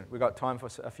we've got time for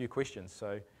a few questions.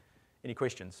 So, any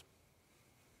questions?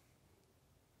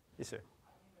 Yes, sir.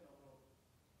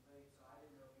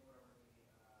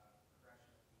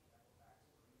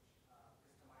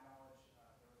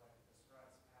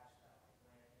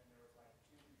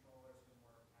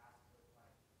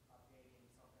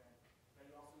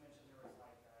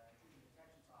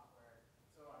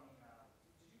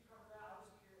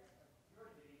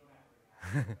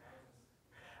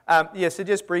 Yeah, so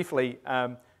just briefly,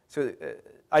 I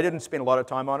didn't spend a lot of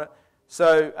time on it.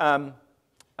 So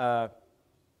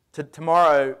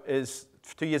tomorrow is,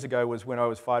 2 years ago was when I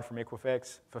was fired from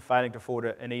Equifax for failing to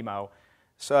forward an email.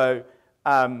 So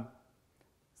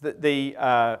the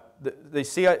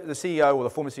CEO, or the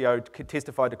former CEO,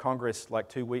 testified to Congress like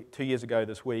 2 years ago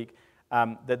this week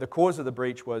that the cause of the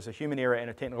breach was a human error and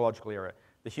a technological error.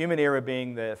 The human error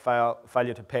being the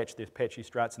failure to patch the Apache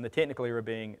struts, and the technical error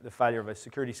being the failure of a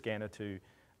security scanner to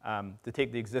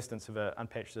detect the existence of an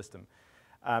unpatched system.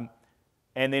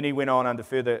 And then he went on under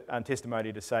further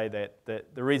testimony to say that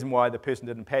the reason why the person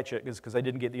didn't patch it is because they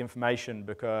didn't get the information,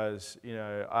 because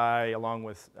I, along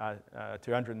with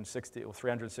 260 or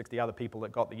 360 other people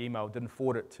that got the email, didn't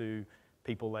forward it to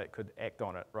people that could act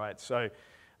on it, right? So,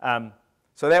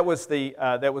 so that was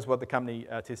what the company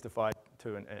testified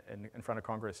to in front of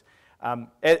Congress.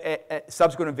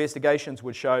 Subsequent investigations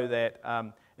would show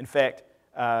that, in fact,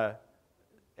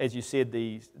 as you said,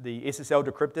 the SSL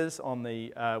decryptors on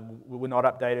were not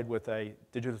updated with a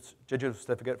digital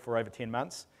certificate for over 10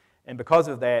 months. And because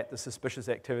of that, the suspicious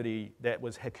activity that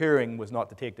was occurring was not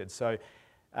detected. So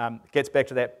it gets back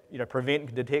to that prevent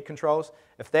and detect controls.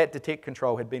 If that detect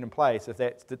control had been in place, if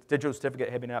that digital certificate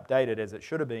had been updated as it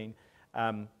should have been,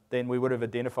 then we would have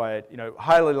identified,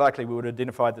 highly likely we would have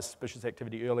identified the suspicious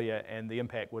activity earlier, and the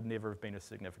impact would never have been as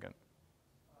significant.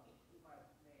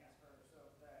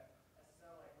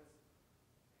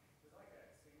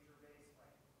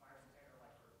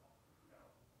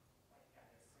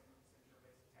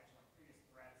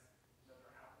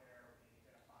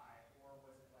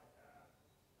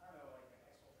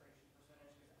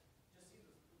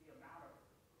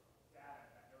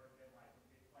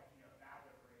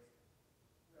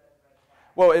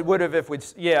 Well, it would have if we'd,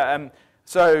 yeah.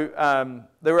 So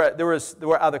there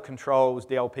were other controls,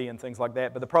 DLP and things like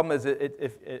that. But the problem is,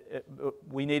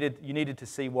 you needed to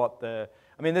see what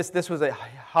this was a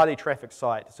highly trafficked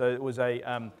site. So it was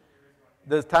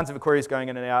there's tons of queries going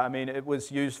in and out. I mean, it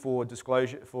was used for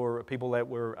disclosure for people that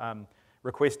were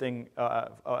requesting,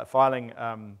 filing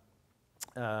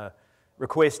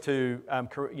requests to,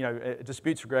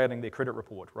 disputes regarding their credit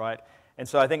report, right? And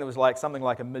so I think it was something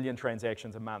like 1 million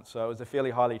transactions a month. So it was a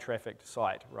fairly highly trafficked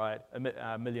site, right?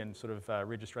 A million sort of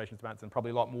registrations a month, and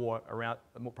probably a lot more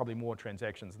probably more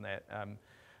transactions than that.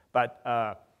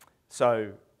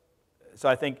 So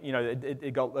I think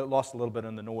it got lost a little bit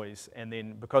in the noise, and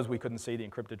then because we couldn't see the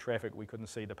encrypted traffic, we couldn't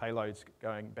see the payloads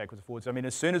going backwards and forwards. I mean,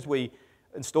 as soon as we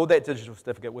installed that digital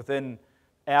certificate, within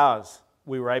hours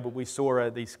we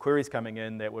saw these queries coming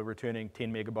in that were returning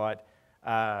 10 megabyte.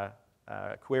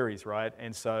 Queries, right,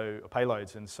 and so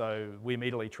payloads, and so we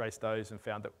immediately traced those and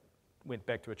found that went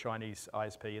back to a Chinese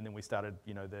ISP, and then we started,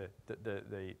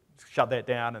 the shut that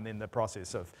down, and then the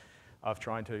process of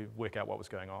trying to work out what was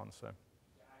going on. So.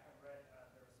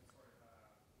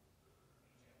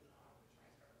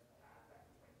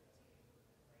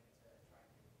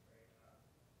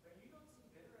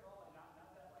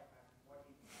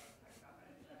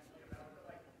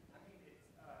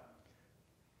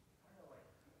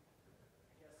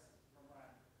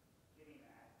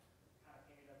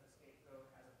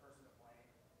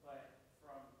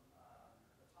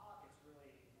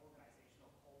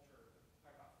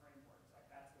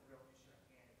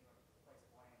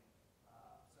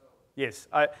 Yes,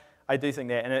 I do think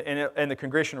that, and the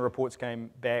congressional reports came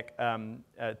back and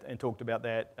talked about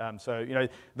that. So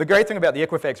the great thing about the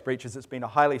Equifax breach is it's been a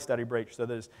highly studied breach. So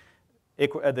there's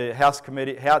the House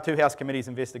committee, two House committees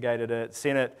investigated it.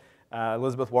 Senate,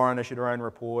 Elizabeth Warren issued her own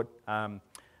report. The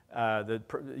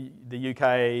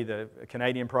UK, the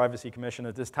Canadian Privacy Commission.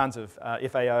 There's tons of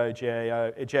FAO,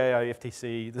 GAO,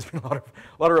 FTC. There's been a lot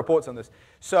of reports on this.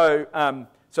 So.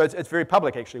 So it's very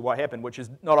public, actually, what happened, which is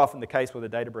not often the case with a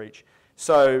data breach.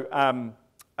 So,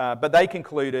 but they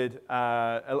concluded,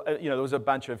 there was a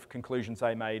bunch of conclusions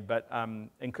they made, but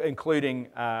including,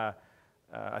 I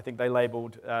think they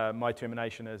labeled my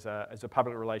termination as a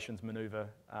public relations maneuver.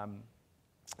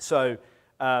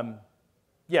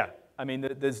 Yeah, I mean, a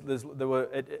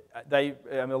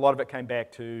lot of it came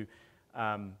back to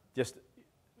just,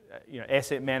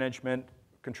 asset management.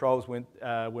 Controls were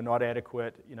not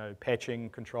adequate. Patching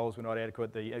controls were not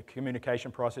adequate. The communication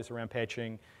process around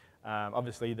patching,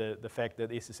 obviously the fact that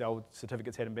the SSL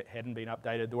certificates hadn't been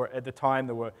updated. At the time,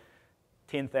 there were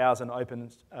 10,000 open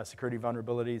security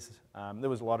vulnerabilities. There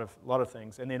was a lot of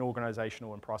things, and then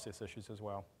organizational and process issues as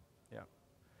well. Yeah.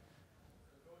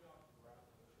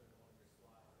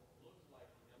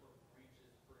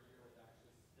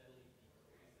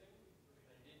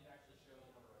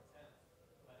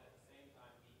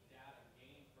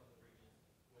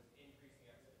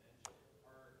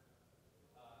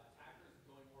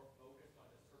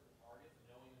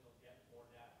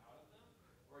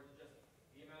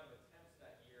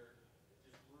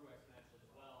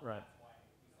 Right.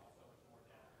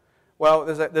 Well,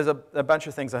 there's a bunch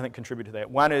of things I think contribute to that.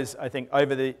 One is I think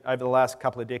over the last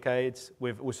couple of decades,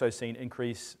 we've also seen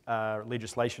increased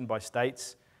legislation by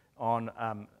states on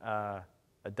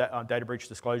data breach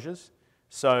disclosures.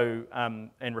 So,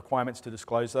 and requirements to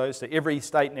disclose those. So every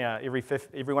state now,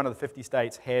 every one of the 50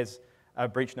 states has a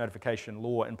breach notification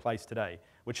law in place today,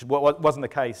 which wasn't the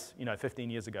case, 15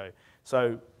 years ago.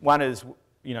 So one is,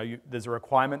 there's a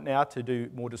requirement now to do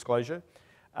more disclosure.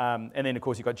 And then, of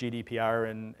course, you've got GDPR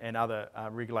and other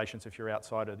regulations if you're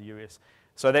outside of the US.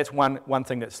 So that's one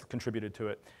thing that's contributed to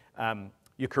it.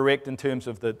 You're correct in terms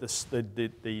of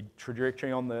the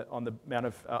trajectory on the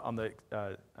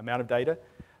amount of data.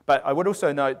 But I would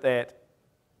also note that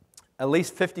at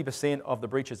least 50% of the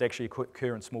breaches actually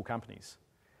occur in small companies.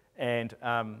 And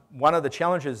one of the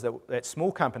challenges that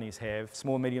small companies have,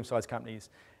 small and medium-sized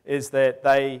companies, is that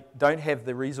they don't have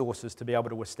the resources to be able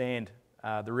to withstand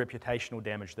the reputational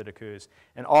damage that occurs.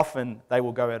 And often they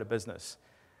will go out of business.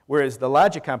 Whereas the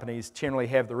larger companies generally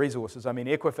have the resources. I mean,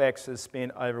 Equifax has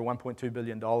spent over $1.2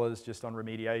 billion just on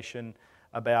remediation,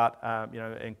 about,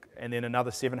 and then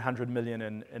another $700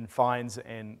 million in fines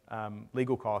and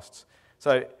legal costs.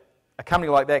 So a company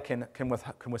like that can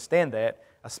withstand that.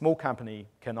 A small company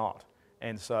cannot.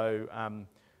 And so,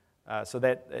 so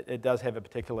that it does have a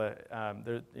particular,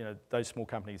 those small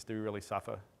companies do really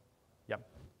suffer. Yep.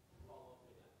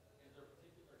 Is there a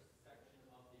particular section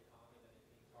of the economy that is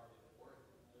being targeted, or is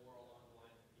it more along the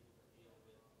lines of people that deal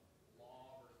with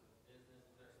law versus business?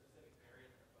 Is there a specific area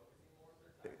that they're focusing more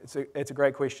on? It's a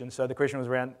great question. So the question was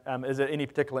around, is it any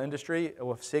particular industry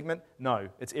or segment? No,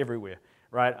 it's everywhere,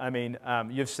 right? I mean,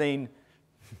 you've seen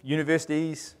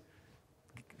universities,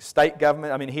 state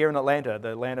government. I mean, here in Atlanta,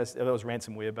 it was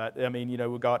ransomware, but I mean,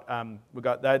 we've got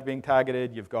that being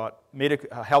targeted. You've got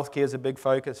healthcare is a big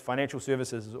focus. Financial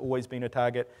services has always been a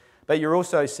target, but you're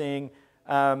also seeing,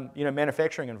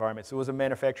 manufacturing environments. There was a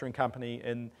manufacturing company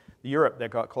in Europe that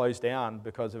got closed down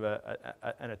because of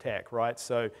an attack, right?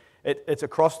 So it's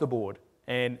across the board,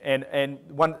 and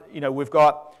one, we've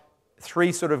got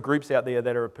three sort of groups out there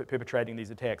that are perpetrating these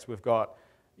attacks. We've got,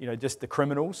 just the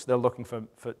criminals. They're looking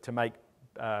to make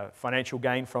financial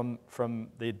gain from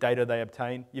the data they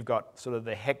obtain. You've got sort of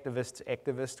the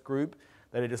activist group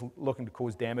that are just looking to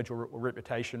cause damage or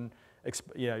reputation,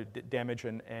 damage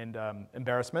and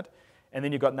embarrassment. And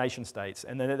then you've got nation states,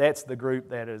 and then that's the group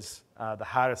that is the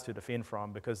hardest to defend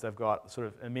from, because they've got sort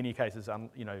of, in many cases,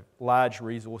 large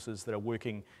resources that are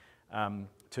working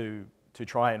to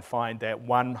try and find that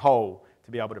one hole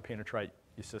to be able to penetrate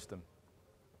your system.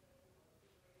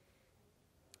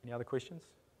 Any other questions?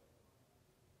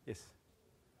 Yes.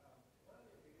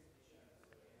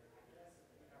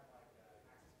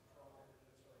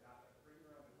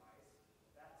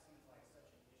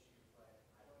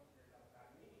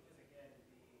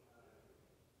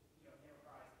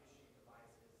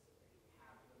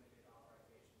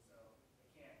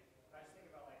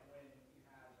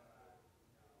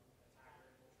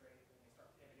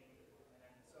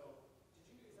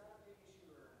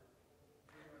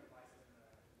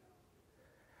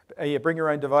 Yeah, bring your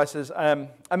own devices. I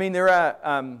mean, there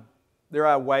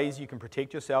are ways you can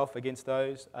protect yourself against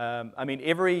those. I mean,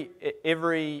 every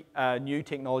new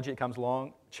technology that comes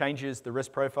along changes the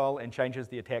risk profile and changes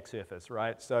the attack surface,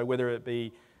 right? So whether it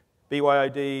be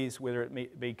BYODs, whether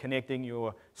it be connecting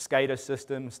your SCADA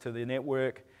systems to the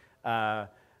network, the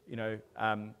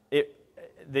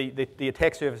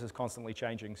attack surface is constantly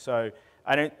changing. So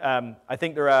I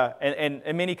think there are, and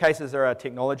in many cases there are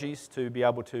technologies to be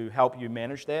able to help you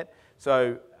manage that.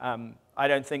 So I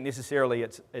don't think necessarily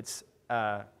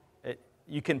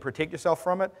you can protect yourself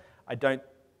from it. I don't,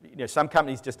 some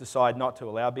companies just decide not to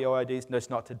allow BYODs,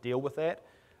 just not to deal with that.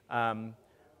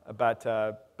 But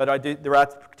there are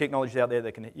technologies out there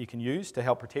that you can use to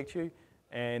help protect you,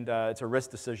 and it's a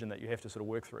risk decision that you have to sort of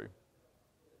work through.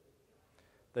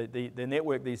 The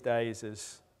network these days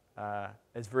is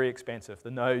very expensive.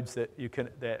 The nodes that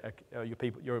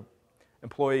your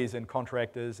employees and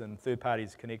contractors and third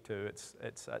parties connect to,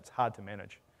 it's hard to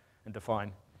manage and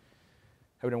define.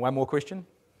 Have we done one more question?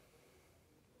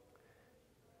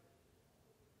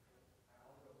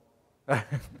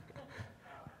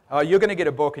 Oh, you're going to get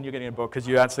a book, and you're going to get a book because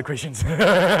you answer the questions.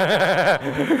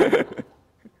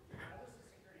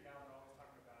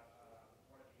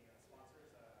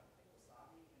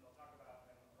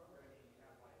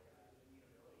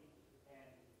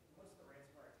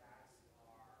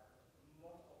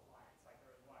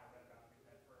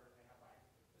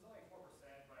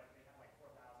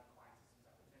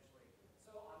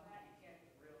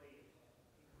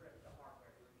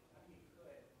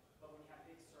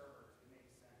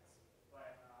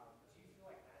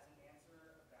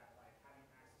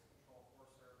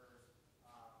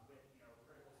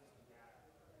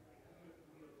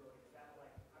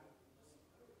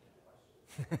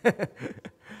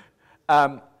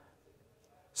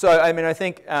 So, I mean, I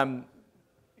think,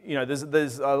 you know,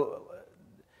 there's a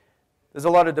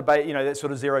lot of debate, you know, that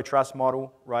sort of zero trust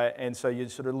model, right? And so you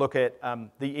sort of look at,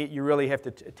 you really have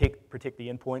to protect the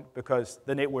endpoint, because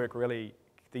the network really,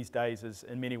 these days, is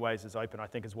in many ways is open, I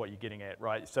think, is what you're getting at,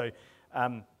 right? So,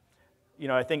 you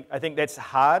know, I think that's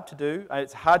hard to do.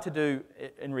 It's hard to do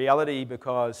in reality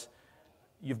because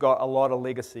you've got a lot of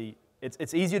legacy.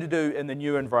 It's easier to do in the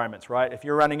new environments, right? If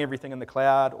you're running everything in the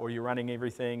cloud, or you're running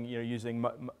everything, you know, using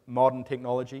modern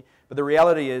technology. But the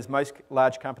reality is most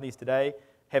large companies today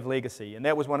have legacy, and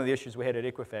that was one of the issues we had at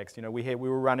Equifax. You know, we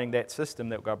were running that system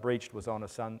that got breached was on a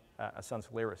Sun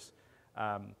Solaris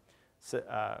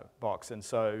box, and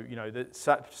so, you know,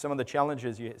 some of the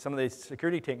challenges, some of these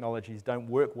security technologies don't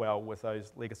work well with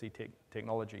those legacy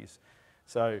technologies.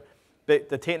 So, but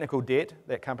the technical debt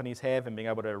that companies have and being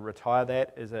able to retire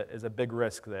that is a big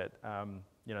risk that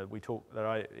you know,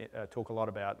 I talk a lot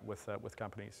about with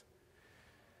companies.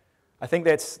 I think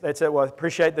that's it. Well, I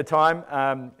appreciate the time,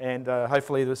 and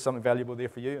hopefully there's something valuable there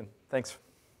for you. And thanks.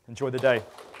 Enjoy the day.